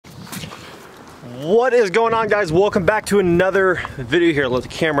What is going on, guys? Welcome back to another video here. Let the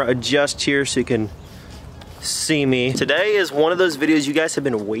camera adjust here so you can see me. Today is one of those videos you guys have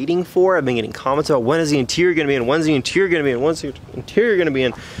been waiting for. I've been getting comments about when is the interior gonna be in, when's the interior gonna be in, when's the interior gonna be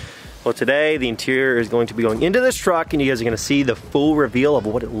in. Well, today the interior is going to be going into this truck and you guys are gonna see the full reveal of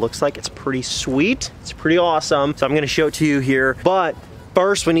what it looks like. It's pretty sweet, it's pretty awesome. So I'm gonna show it to you here. But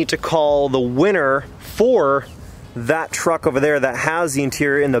first we need to call the winner for that truck over there that has the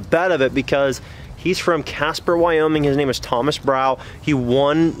interior in the bed of it, because he's from Casper, Wyoming. His name is Thomas Brow. He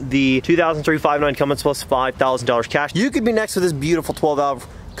won the 2003 5.9 Cummins plus $5,000 cash. You could be next with this beautiful 12V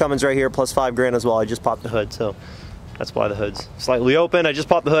Cummins right here plus $5,000 as well. I just popped the hood, so that's why the hood's slightly open. I just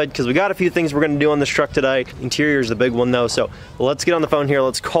popped the hood because we got a few things we're gonna do on this truck today. Interior is the big one though, so let's get on the phone here.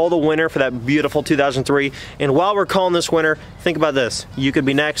 Let's call the winner for that beautiful 2003. And while we're calling this winner, think about this. You could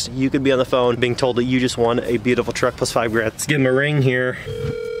be next, you could be on the phone being told that you just won a beautiful truck plus $5,000. Let's give him a ring here.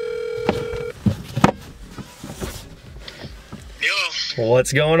 Yo.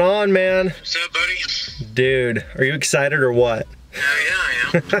 What's going on, man? What's up, buddy? Dude, are you excited or what? Yeah,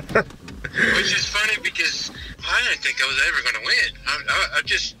 I am. Which is funny because I didn't think I was ever going to win. I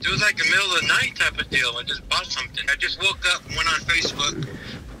just, it was like a middle of the night type of deal. I just bought something. I just woke up and went on Facebook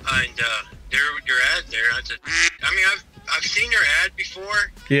and your ad there. I said, I mean, I've seen your ad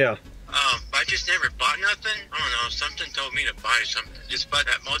before. Yeah. But I just never bought nothing. I don't know, something told me to buy something. Just bought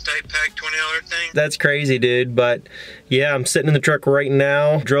that multi-pack $20 thing. That's crazy, dude, but yeah, I'm sitting in the truck right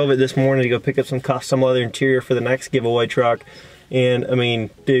now. Drove it this morning to go pick up some custom leather interior for the next giveaway truck. And I mean,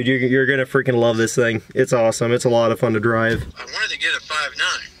 dude, you're gonna freaking love this thing. It's awesome. It's a lot of fun to drive. I wanted to get a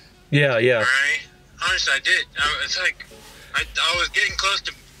 5.9. Yeah, yeah. All right. Honestly, I did. It's like, I was getting close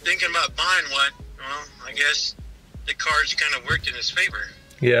to thinking about buying one. Well, I guess the cards kind of worked in his favor.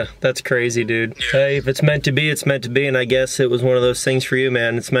 Yeah, that's crazy, dude. Yeah. Hey, if it's meant to be, it's meant to be, and I guess it was one of those things for you,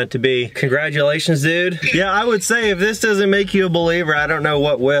 man. It's meant to be. Congratulations, dude. Yeah, I would say if this doesn't make you a believer, I don't know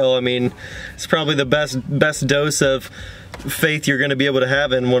what will. I mean, it's probably the best dose of faith you're gonna be able to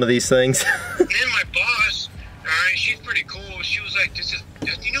have in one of these things. And then my boss, all right, she's pretty cool. She was like, "This is,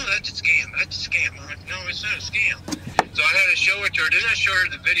 you know, that's a scam. That's a scam." I'm like, "No, it's not a scam." So I had to show it to her. Then I showed her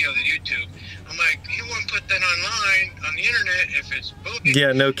the video, the YouTube. I'm like, "You wouldn't put that online on the internet if it's bogus."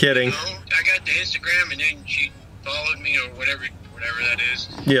 Yeah, no kidding. You know? I got the Instagram, and then she followed me or whatever that is.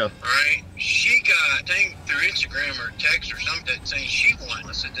 Yeah. All right. She got a thing through Instagram or text or something saying she won.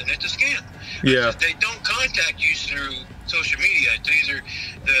 I said, then it's a scam. Yeah. I said, they don't contact you through social media. It's either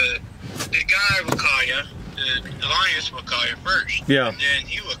the guy will call you, the alliance will call you first. Yeah. And then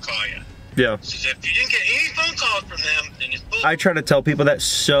he will call you. Yeah. Says if you didn't get any phone calls from them, then it's bull. I try to tell people that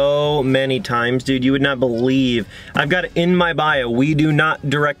so many times, dude. You would not believe. I've got it in my bio. We do not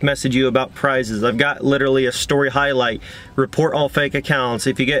direct message you about prizes. I've got literally a story highlight. Report all fake accounts.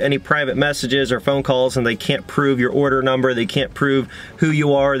 If you get any private messages or phone calls and they can't prove your order number, they can't prove who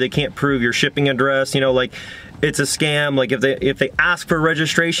you are, they can't prove your shipping address, you know, like, it's a scam. Like if they ask for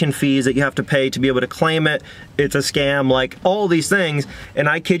registration fees that you have to pay to be able to claim it, it's a scam. Like all these things, and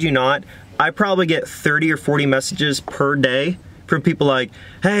I kid you not, I probably get 30 or 40 messages per day from people like,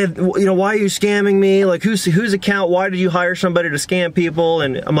 "Hey, you know, why are you scamming me? Like whose account? Why did you hire somebody to scam people?"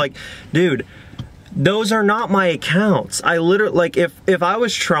 And I'm like, dude, those are not my accounts. I literally, like, if I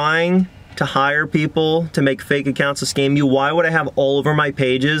was trying to hire people to make fake accounts to scam you, why would I have all over my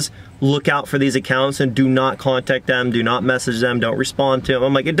pages, look out for these accounts and do not contact them, do not message them, don't respond to them?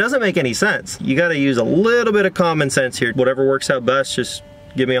 I'm like, it doesn't make any sense. You gotta use a little bit of common sense here. Whatever works out best, just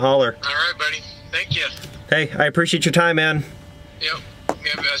give me a holler. All right, buddy. Thank you. Hey, I appreciate your time, man. Yep.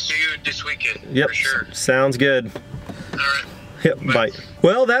 I'll see you this weekend. Yep. For sure. Sounds good. All right. Yep, bye.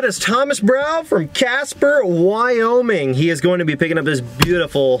 Well, that is Thomas Brow from Casper, Wyoming. He is going to be picking up this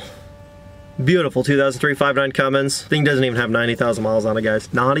beautiful 2003 5.9 Cummins. Thing doesn't even have 90,000 miles on it,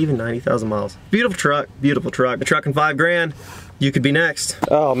 guys. Not even 90,000 miles. Beautiful truck, beautiful truck. A truck and $5,000. You could be next.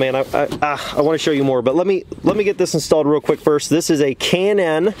 Oh man, I want to show you more, but let me get this installed real quick first. This is a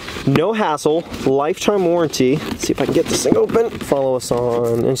K&N, no hassle, lifetime warranty. Let's see if I can get this thing open. Follow us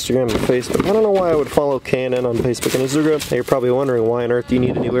on Instagram and Facebook. I don't know why I would follow K&N on Facebook and Instagram. Now you're probably wondering why on earth do you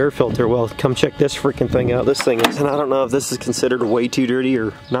need a new air filter? Well, come check this freaking thing out. This thing is, and I don't know if this is considered way too dirty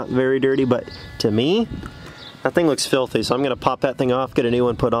or not very dirty, but to me, that thing looks filthy, so I'm gonna pop that thing off, get a new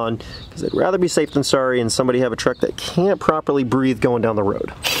one put on, because I'd rather be safe than sorry and somebody have a truck that can't properly breathe going down the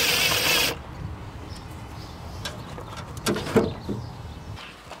road.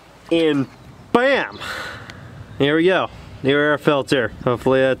 And bam! Here we go. New air filter.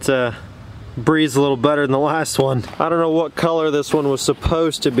 Hopefully that breathes a little better than the last one. I don't know what color this one was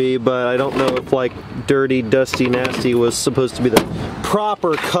supposed to be, but I don't know if like dirty, dusty, nasty was supposed to be the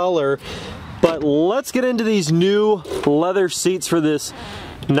proper color. But let's get into these new leather seats for this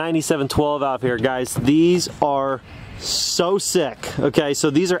 9712 out here, guys. These are so sick. Okay, so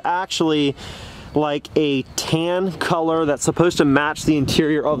these are actually like a tan color that's supposed to match the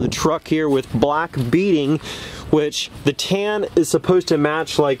interior of the truck here with black beading, which the tan is supposed to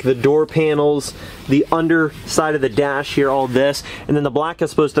match like the door panels, the underside of the dash here, all this, and then the black is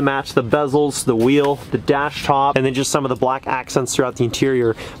supposed to match the bezels, the wheel, the dash top, and then just some of the black accents throughout the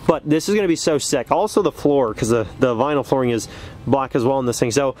interior. But this is going to be so sick. Also the floor, because the vinyl flooring is black as well in this thing.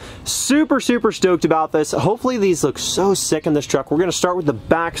 So super stoked about this. Hopefully these look so sick in this truck. We're going to start with the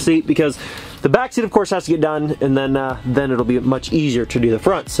back seat, because the back seat of course has to get done, and then it'll be much easier to do the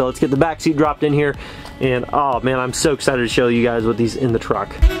front. So let's get the back seat dropped in here, and oh man, I'm so excited to show you guys what these in the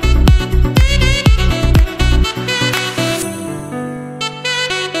truck.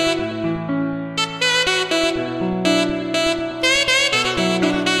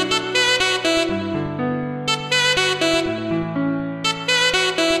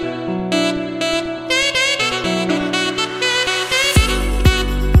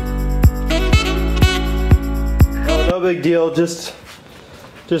 Big deal, just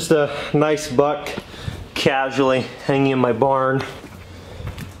a nice buck casually hanging in my barn.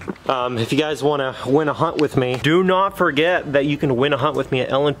 If you guys want to win a hunt with me, do not forget that you can win a hunt with me at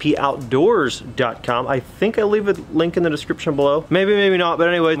lnpoutdoors.com. I think I leave a link in the description below. Maybe not, but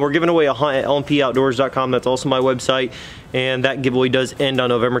anyway, we're giving away a hunt at lnpoutdoors.com. That's also my website, and that giveaway does end on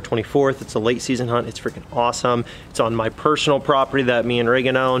November 24th. It's a late season hunt. It's freaking awesome. It's on my personal property that me and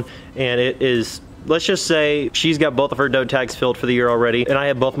Reagan own, and it is, let's just say she's got both of her doe tags filled for the year already, and I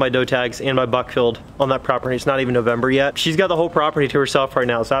have both my doe tags and my buck filled on that property. It's not even November yet. She's got the whole property to herself right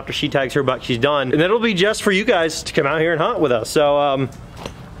now, so after she tags her buck, she's done. And it'll be just for you guys to come out here and hunt with us. So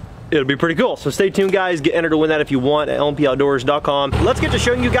it'll be pretty cool. So stay tuned, guys. Get entered to win that if you want at lnpoutdoors.com. Let's get to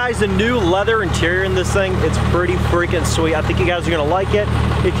showing you guys the new leather interior in this thing. It's pretty freaking sweet. I think you guys are gonna like it.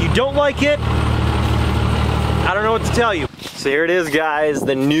 If you don't like it, I don't know what to tell you. So here it is, guys,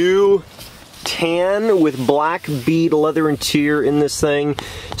 the new tan with black bead leather interior in this thing.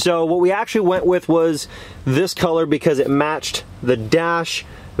 So what we actually went with was this color because it matched the dash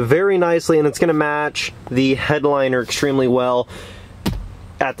very nicely, and it's going to match the headliner extremely well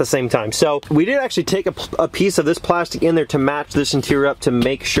at the same time. So we did actually take a piece of this plastic in there to match this interior up to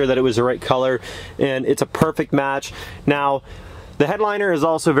make sure that it was the right color, and it's a perfect match. Now the headliner is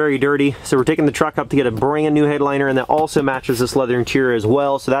also very dirty, so we're taking the truck up to get a brand new headliner, and that also matches this leather interior as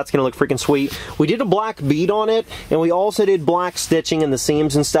well, so that's gonna look freaking sweet. We did a black bead on it, and we also did black stitching in the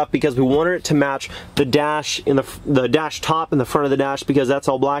seams and stuff because we wanted it to match the dash in the dash top in the front of the dash, because that's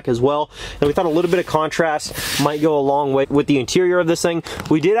all black as well. And we thought a little bit of contrast might go a long way with the interior of this thing.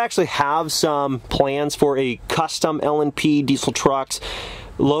 We did actually have some plans for a custom L&P diesel trucks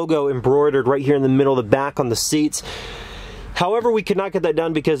logo embroidered right here in the middle of the back on the seats. However, we could not get that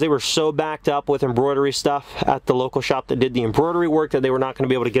done because they were so backed up with embroidery stuff at the local shop that did the embroidery work that they were not going to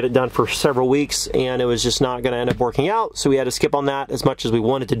be able to get it done for several weeks, and it was just not going to end up working out, so we had to skip on that as much as we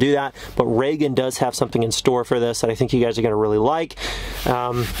wanted to do that. But Reagan does have something in store for this that I think you guys are going to really like,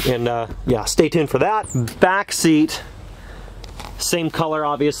 yeah, stay tuned for that. Back seat, same color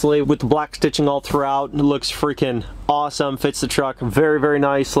obviously with the black stitching all throughout. It looks freaking awesome, fits the truck very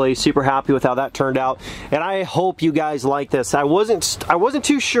nicely. Super happy with how that turned out, and I hope you guys like this. I wasn't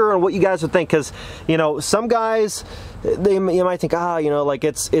too sure on what you guys would think, because you know, some guys, you might think, you know, like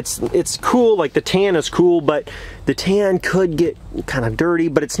it's cool, like the tan is cool, but the tan could get kind of dirty,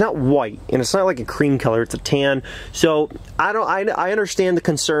 but it's not white, and it's not like a cream color, it's a tan. So I understand the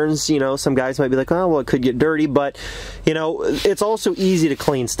concerns. You know, some guys might be like, oh well, it could get dirty, but you know, it's also easy to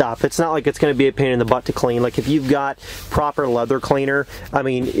clean stuff. It's not like it's going to be a pain in the butt to clean. Like if you've got proper leather cleaner, I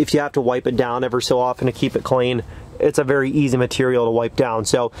mean, if you have to wipe it down ever so often to keep it clean, it's a very easy material to wipe down.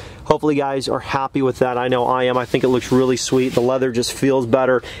 So hopefully you guys are happy with that. I know I am. I think it looks really sweet. The leather just feels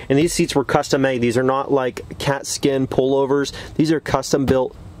better, and these seats were custom made. These are not like cat skin pullovers. These are custom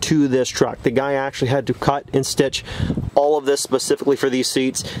built to this truck. The guy actually had to cut and stitch all of this specifically for these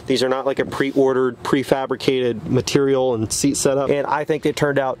seats. These are not like a pre-ordered, prefabricated material and seat setup, and I think they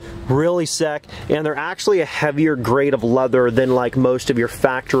turned out really sick, and they're actually a heavier grade of leather than like most of your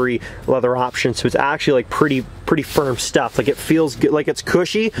factory leather options, so it's actually like pretty firm stuff. Like it feels good, like it's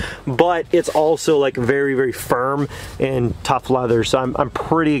cushy, but it's also like very firm and tough leather, so I'm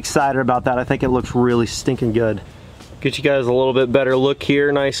pretty excited about that. I think it looks really stinking good. Get you guys a little bit better look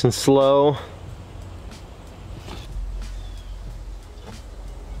here, nice and slow.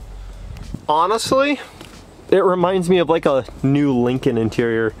 Honestly, it reminds me of like a new Lincoln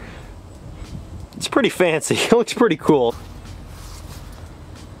interior. It's pretty fancy, it looks pretty cool.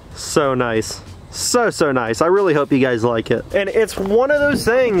 So nice. So nice. I really hope you guys like it. And it's one of those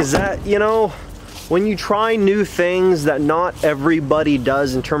things that, you know, when you try new things that not everybody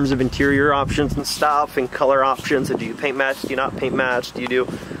does in terms of interior options and stuff and color options, and do you paint match, do you not paint match, do you do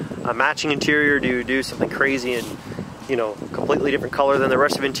a matching interior, do you do something crazy and, you know, completely different color than the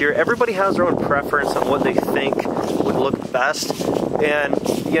rest of the interior. Everybody has their own preference on what they think would look best. And,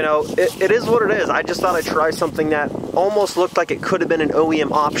 you know, it is what it is. I just thought I'd try something that almost looked like it could have been an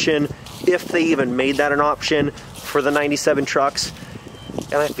OEM option, if they even made that an option for the 97 trucks.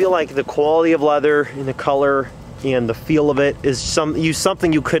 And I feel like the quality of leather and the color and the feel of it is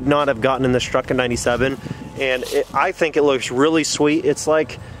something you could not have gotten in this truck in 97. And I think it looks really sweet. It's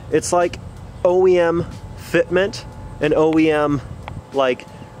like OEM fitment and OEM like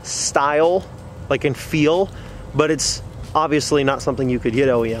style, like and feel, but it's obviously not something you could get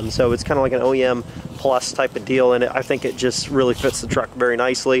OEM. So it's kind of like an OEM plus type of deal, and I think it just really fits the truck very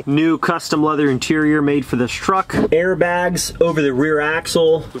nicely. New custom leather interior made for this truck. Airbags over the rear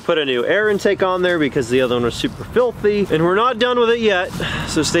axle. We put a new air intake on there because the other one was super filthy, and we're not done with it yet,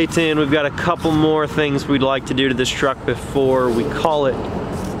 so stay tuned. We've got a couple more things we'd like to do to this truck before we call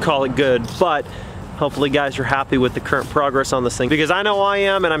it good, but hopefully guys are happy with the current progress on this thing, because I know I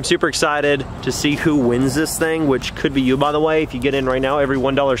am, and I'm super excited to see who wins this thing, which could be you, by the way. If you get in right now, every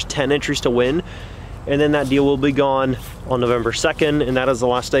 $1 is 10 entries to win, and then that deal will be gone on November 2nd, and that is the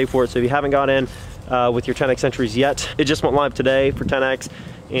last day for it. So if you haven't got in with your 10X entries yet, it just went live today for 10X,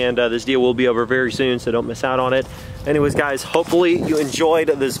 and this deal will be over very soon, so don't miss out on it. Anyways guys, hopefully you enjoyed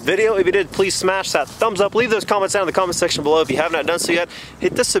this video. If you did, please smash that thumbs up. Leave those comments down in the comment section below. If you have not done so yet,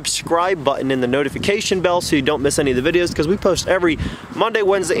 hit the subscribe button and the notification bell so you don't miss any of the videos, because we post every Monday,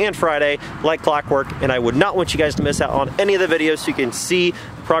 Wednesday, and Friday like clockwork, and I would not want you guys to miss out on any of the videos, so you can see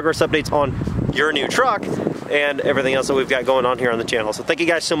progress updates on your new truck and everything else that we've got going on here on the channel. So thank you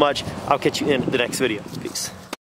guys so much. I'll catch you in the next video. Peace.